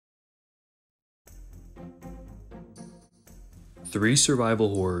3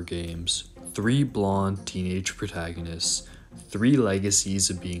 survival horror games, 3 blonde teenage protagonists, 3 legacies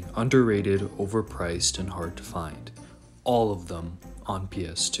of being underrated, overpriced, and hard to find. All of them on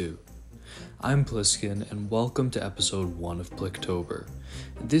PS2. I'm Pliskin, and welcome to episode 1 of Pliktober.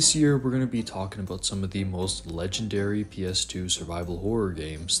 This year we're going to be talking about some of the most legendary PS2 survival horror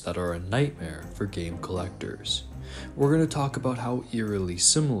games that are a nightmare for game collectors. We're going to talk about how eerily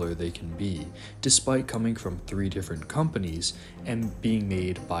similar they can be, despite coming from 3 different companies and being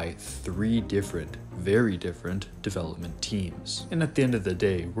made by 3 different, very different development teams. And at the end of the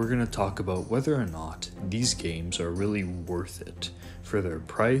day, we're going to talk about whether or not these games are really worth it for their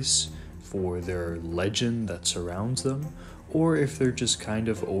price, for their legend that surrounds them, or if they're just kind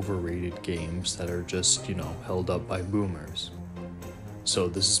of overrated games that are just, held up by boomers. So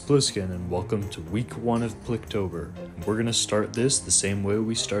this is Pliskin, and welcome to week 1 of Pliktober. We're gonna start this the same way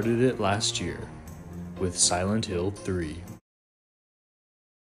we started it last year, with Silent Hill 3.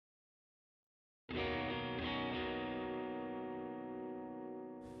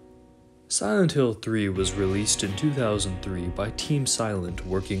 Silent Hill 3 was released in 2003 by Team Silent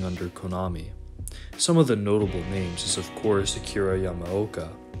working under Konami. Some of the notable names is of course Akira Yamaoka,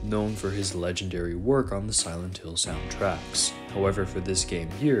 known for his legendary work on the Silent Hill soundtracks. However, for this game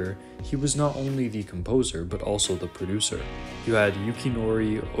here, he was not only the composer but also the producer. You had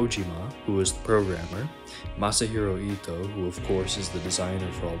Yukinori Ojima, who was the programmer, Masahiro Ito, who of course is the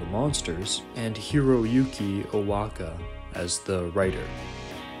designer for all the monsters, and Hiroyuki Owaka as the writer.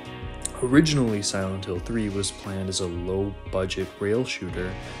 Originally, Silent Hill 3 was planned as a low-budget rail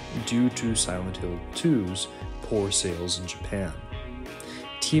shooter due to Silent Hill 2's poor sales in Japan.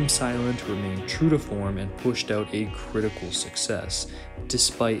 Team Silent remained true to form and pushed out a critical success,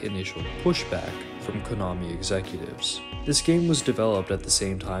 despite initial pushback from Konami executives. This game was developed at the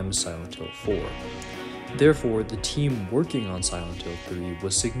same time as Silent Hill 4. Therefore, the team working on Silent Hill 3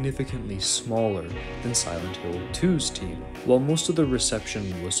 was significantly smaller than Silent Hill 2's team. While most of the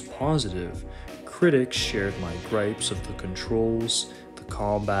reception was positive, critics shared my gripes of the controls, the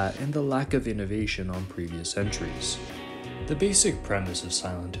combat, and the lack of innovation on previous entries. The basic premise of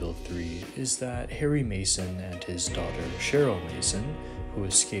Silent Hill 3 is that Harry Mason and his daughter Cheryl Mason, who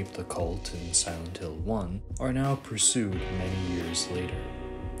escaped the cult in Silent Hill 1, are now pursued many years later.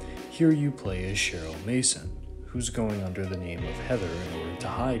 Here you play as Cheryl Mason, who's going under the name of Heather in order to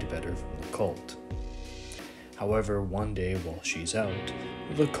hide better from the cult. However, one day while she's out,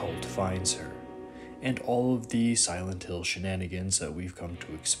 the cult finds her, and all of the Silent Hill shenanigans that we've come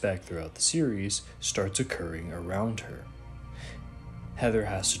to expect throughout the series starts occurring around her. Heather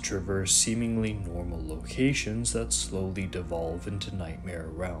has to traverse seemingly normal locations that slowly devolve into nightmare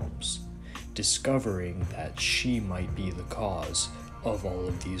realms, discovering that she might be the cause of all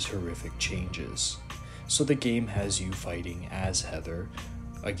of these horrific changes. So the game has you fighting as Heather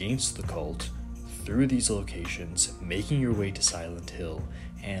against the cult through these locations, making your way to Silent Hill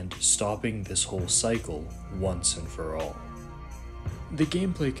and stopping this whole cycle once and for all. The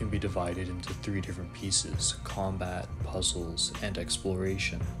gameplay can be divided into 3 different pieces: combat, puzzles, and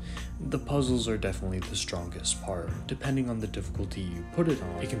exploration. The puzzles are definitely the strongest part. Depending on the difficulty you put it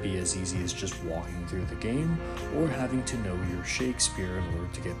on, it can be as easy as just walking through the game, or having to know your Shakespeare in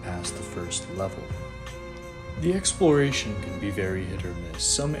order to get past the first level. The exploration can be very hit or miss.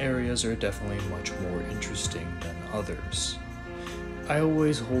 Some areas are definitely much more interesting than others. I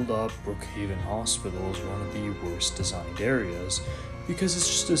always hold up Brookhaven Hospital as one of the worst designed areas, because it's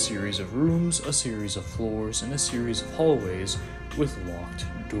just a series of rooms, a series of floors, and a series of hallways with locked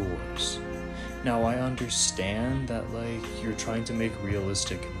doors. Now I understand that you're trying to make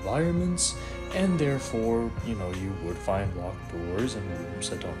realistic environments, and therefore, you would find locked doors and rooms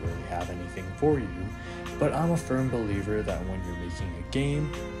that don't really have anything for you, but I'm a firm believer that when you're making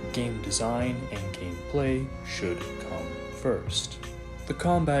a game design and gameplay should come first. The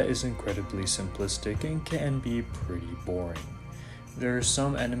combat is incredibly simplistic and can be pretty boring. There are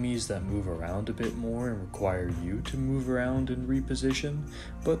some enemies that move around a bit more and require you to move around and reposition,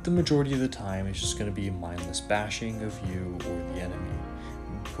 but the majority of the time it's just going to be mindless bashing of you or the enemy,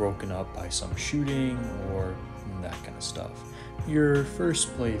 broken up by some shooting or that kind of stuff. Your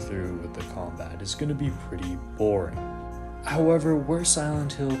first playthrough with the combat is going to be pretty boring. However, where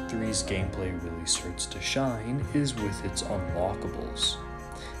Silent Hill 3's gameplay really starts to shine is with its unlockables.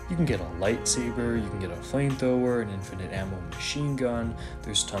 You can get a lightsaber, you can get a flamethrower, an infinite ammo machine gun,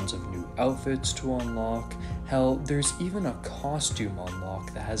 there's tons of new outfits to unlock. Hell, there's even a costume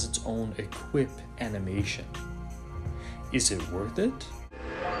unlock that has its own equip animation. Is it worth it?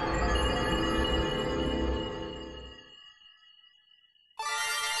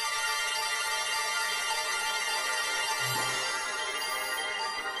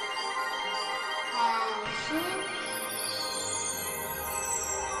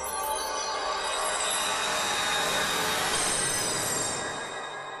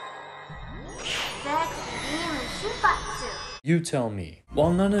 You tell me.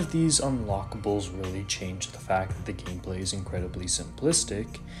 While none of these unlockables really change the fact that the gameplay is incredibly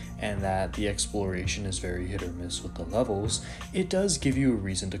simplistic and that the exploration is very hit or miss with the levels, it does give you a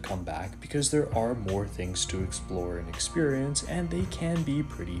reason to come back because there are more things to explore and experience, and they can be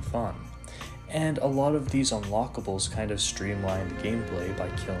pretty fun. And a lot of these unlockables kind of streamline the gameplay by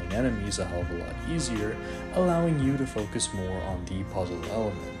killing enemies a hell of a lot easier, allowing you to focus more on the puzzle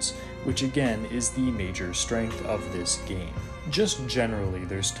elements, which again is the major strength of this game. Just generally,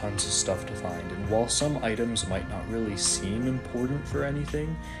 there's tons of stuff to find, and while some items might not really seem important for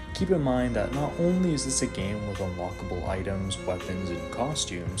anything, keep in mind that not only is this a game with unlockable items, weapons, and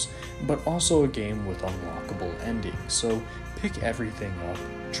costumes, but also a game with unlockable endings, so pick everything up,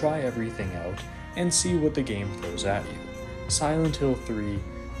 try everything out, and see what the game throws at you. Silent Hill 3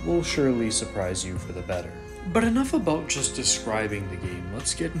 will surely surprise you for the better. But enough about just describing the game,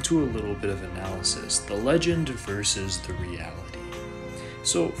 let's get into a little bit of analysis, the legend versus the reality.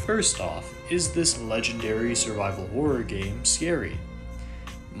 So first off, is this legendary survival horror game scary?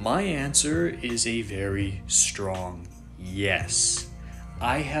 My answer is a very strong yes.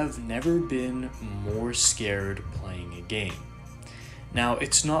 I have never been more scared playing a game. Now,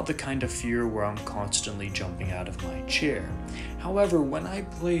 it's not the kind of fear where I'm constantly jumping out of my chair. However, when I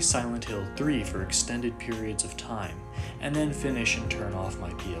play Silent Hill 3 for extended periods of time, and then finish and turn off my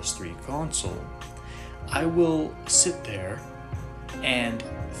PS3 console, I will sit there and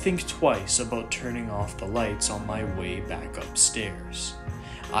think twice about turning off the lights on my way back upstairs.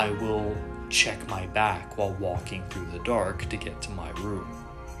 I will check my back while walking through the dark to get to my room.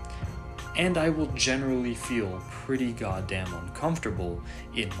 And I will generally feel pretty goddamn uncomfortable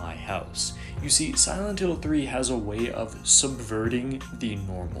in my house. You see, Silent Hill 3 has a way of subverting the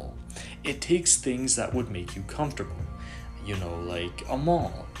normal. It takes things that would make you comfortable, like a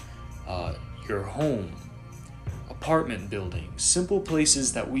mall, your home, apartment buildings, simple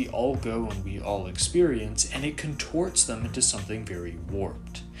places that we all go and we all experience, and it contorts them into something very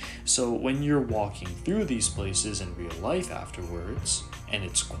warped. So when you're walking through these places in real life afterwards, and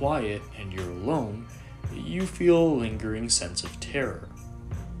it's quiet and you're alone, you feel a lingering sense of terror.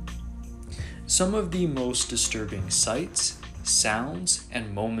 Some of the most disturbing sights, sounds,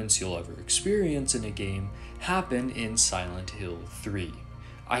 and moments you'll ever experience in a game happen in Silent Hill 3.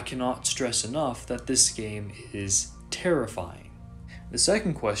 I cannot stress enough that this game is terrifying. The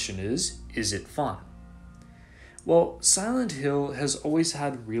second question is it fun? Well, Silent Hill has always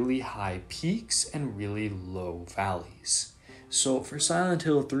had really high peaks and really low valleys. So for Silent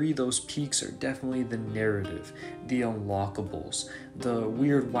Hill 3, those peaks are definitely the narrative, the unlockables, the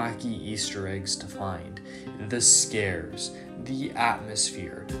weird wacky Easter eggs to find, the scares, the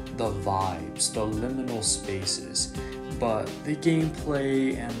atmosphere, the vibes, the liminal spaces. But the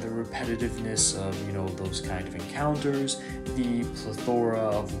gameplay and the repetitiveness of, those kind of encounters, the plethora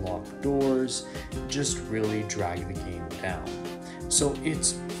of locked doors, just really drag the game down. So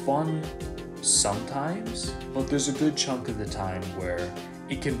it's fun sometimes, but there's a good chunk of the time where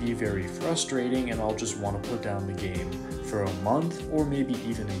it can be very frustrating and I'll just want to put down the game for a month or maybe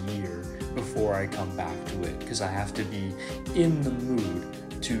even a year before I come back to it, because I have to be in the mood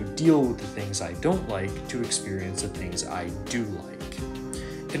to deal with the things I don't like to experience the things I do like.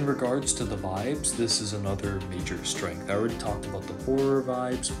 In regards to the vibes, this is another major strength. I already talked about the horror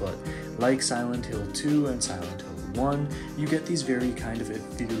vibes, but like Silent Hill 2 and Silent Hill 1, you get these very kind of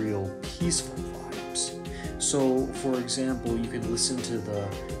ethereal, peaceful vibes. So, for example, you can listen to the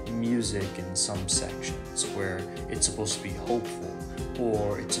music in some sections where it's supposed to be hopeful,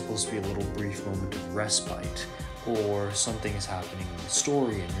 or it's supposed to be a little brief moment of respite, or something is happening in the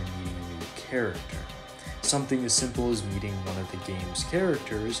story and you're meeting a new character. Something as simple as meeting one of the game's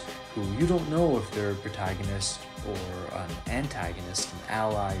characters who you don't know if they're a protagonist or an antagonist, an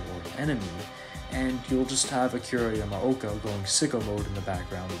ally or an enemy, and you'll just have Akira Yamaoka going sicko mode in the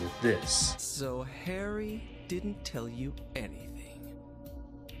background with this. So Harry didn't tell you anything.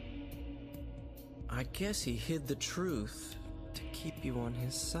 I guess he hid the truth to keep you on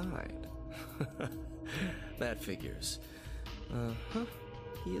his side. That figures. Uh-huh.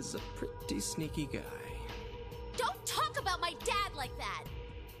 He is a pretty sneaky guy. Don't talk about my dad like that!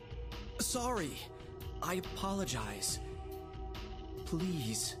 Sorry. I apologize.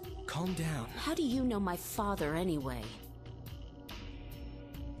 Please, calm down. How do you know my father anyway?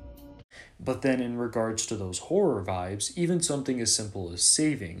 But then in regards to those horror vibes, even something as simple as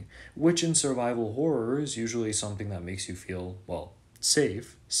saving, which in survival horror is usually something that makes you feel,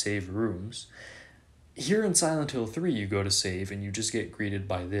 safe, save rooms. Here in Silent Hill 3, you go to save and you just get greeted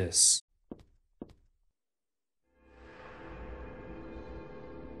by this.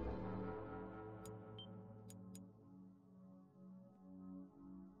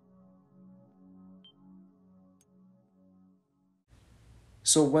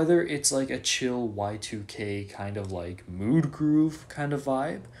 So whether it's like a chill Y2K kind of like mood groove kind of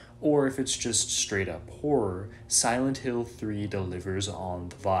vibe, or if it's just straight up horror, Silent Hill 3 delivers on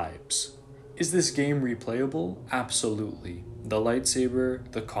the vibes. Is this game replayable? Absolutely. The lightsaber,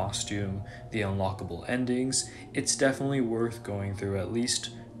 the costume, the unlockable endings, it's definitely worth going through at least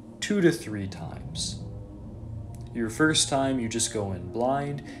 2 to 3 times. Your first time, you just go in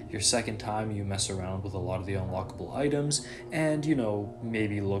blind. Your second time, you mess around with a lot of the unlockable items and,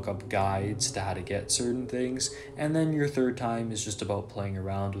 maybe look up guides to how to get certain things. And then your third time is just about playing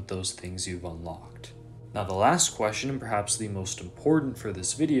around with those things you've unlocked. Now, the last question, and perhaps the most important for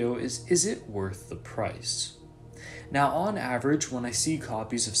this video, is it worth the price? Now, on average, when I see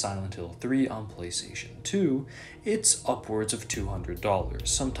copies of Silent Hill 3 on PlayStation 2, it's upwards of $200,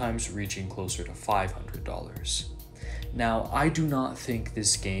 sometimes reaching closer to $500. Now, I do not think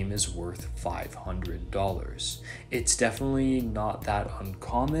this game is worth $500. It's definitely not that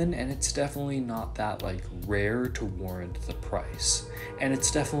uncommon, and it's definitely not that rare to warrant the price. And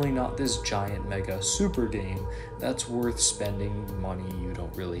it's definitely not this giant mega super game that's worth spending money you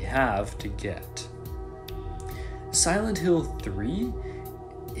don't really have to get. Silent Hill 3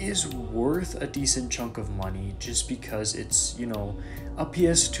 is worth a decent chunk of money just because it's, a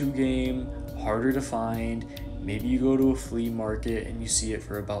PS2 game, harder to find. Maybe you go to a flea market and you see it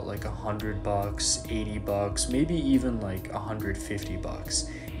for about $100, $80, maybe even $150.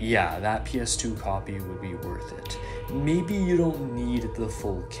 Yeah, that PS2 copy would be worth it. Maybe you don't need the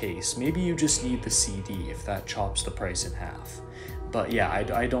full case. Maybe you just need the CD if that chops the price in half. But yeah,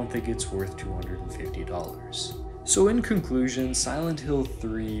 I don't think it's worth $250. So in conclusion, Silent Hill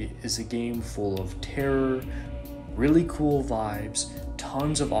 3 is a game full of terror, really cool vibes,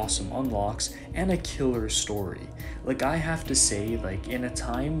 tons of awesome unlocks, and a killer story. I have to say, in a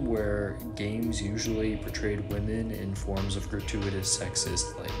time where games usually portrayed women in forms of gratuitous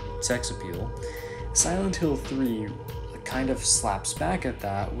sexist, sex appeal, Silent Hill 3 kind of slaps back at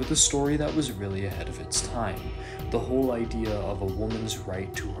that with a story that was really ahead of its time. The whole idea of a woman's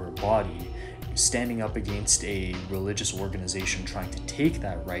right to her body, standing up against a religious organization trying to take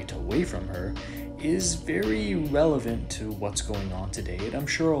that right away from her, is very relevant to what's going on today, and I'm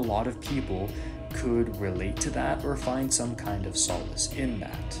sure a lot of people could relate to that or find some kind of solace in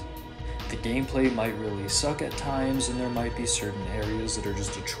that. The gameplay might really suck at times, and there might be certain areas that are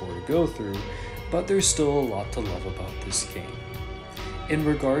just a chore to go through, but there's still a lot to love about this game. In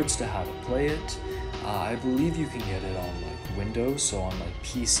regards to how to play it, I believe you can get it on Windows, so on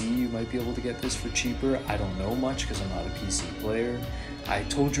PC you might be able to get this for cheaper. I don't know much because I'm not a PC player. I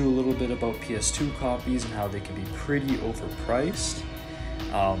told you a little bit about PS2 copies and how they can be pretty overpriced.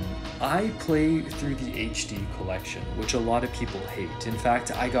 I play through the HD collection, which a lot of people hate. In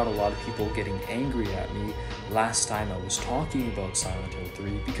fact, I got a lot of people getting angry at me last time I was talking about Silent Hill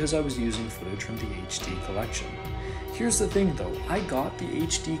 3 because I was using footage from the HD collection. Here's the thing though, I got the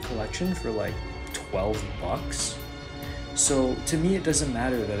HD collection for $12. So to me it doesn't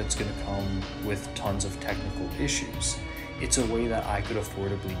matter that it's going to come with tons of technical issues. It's a way that I could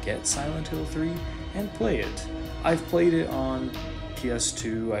affordably get Silent Hill 3 and play it. I've played it on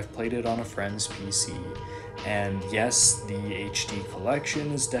PS2, I've played it on a friend's PC, and yes, the HD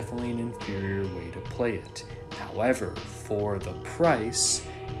collection is definitely an inferior way to play it. However, for the price,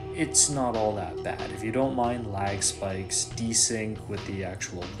 it's not all that bad. If you don't mind lag spikes, desync with the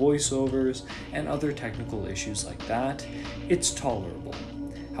actual voiceovers, and other technical issues like that, it's tolerable.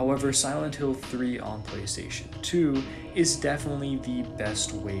 However, Silent Hill 3 on PlayStation 2 is definitely the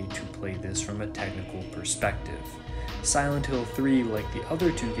best way to play this from a technical perspective. Silent Hill 3, like the other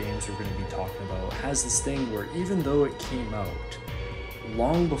two games we're going to be talking about, has this thing where even though it came out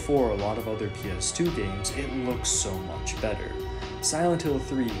long before a lot of other PS2 games, it looks so much better. Silent Hill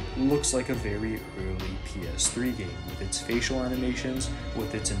 3 looks like a very early PS3 game with its facial animations,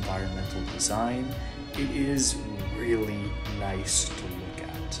 with its environmental design. It is really nice to look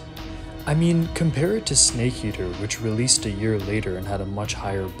at. I mean, compare it to Snake Eater, which released a year later and had a much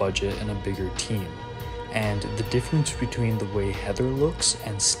higher budget and a bigger team. And the difference between the way Heather looks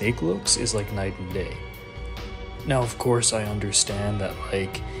and Snake looks is like night and day. Now, of course, I understand that,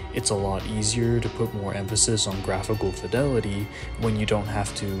 it's a lot easier to put more emphasis on graphical fidelity when you don't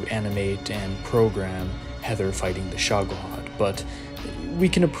have to animate and program Heather fighting the Shagohod, but we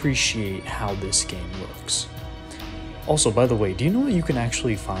can appreciate how this game looks. Also, by the way, do you know that you can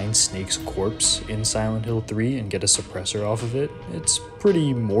actually find Snake's corpse in Silent Hill 3 and get a suppressor off of it? It's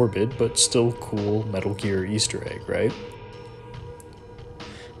pretty morbid, but still cool Metal Gear Easter egg, right?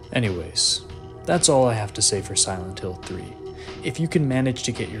 Anyways, that's all I have to say for Silent Hill 3. If you can manage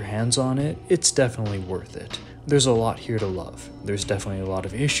to get your hands on it, it's definitely worth it. There's a lot here to love. There's definitely a lot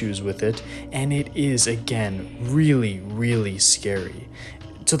of issues with it, and it is, again, really, really scary,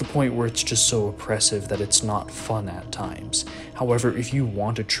 to the point where it's just so oppressive that it's not fun at times. However, if you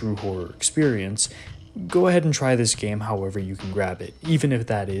want a true horror experience, go ahead and try this game however you can grab it, even if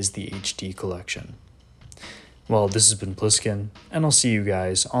that is the HD collection. Well, this has been Pliskin, and I'll see you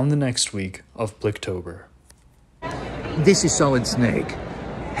guys on the next week of Pliktober. This is Solid Snake.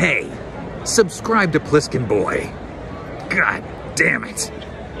 Hey, subscribe to Pliskin Boy. God damn it.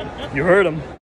 You heard him.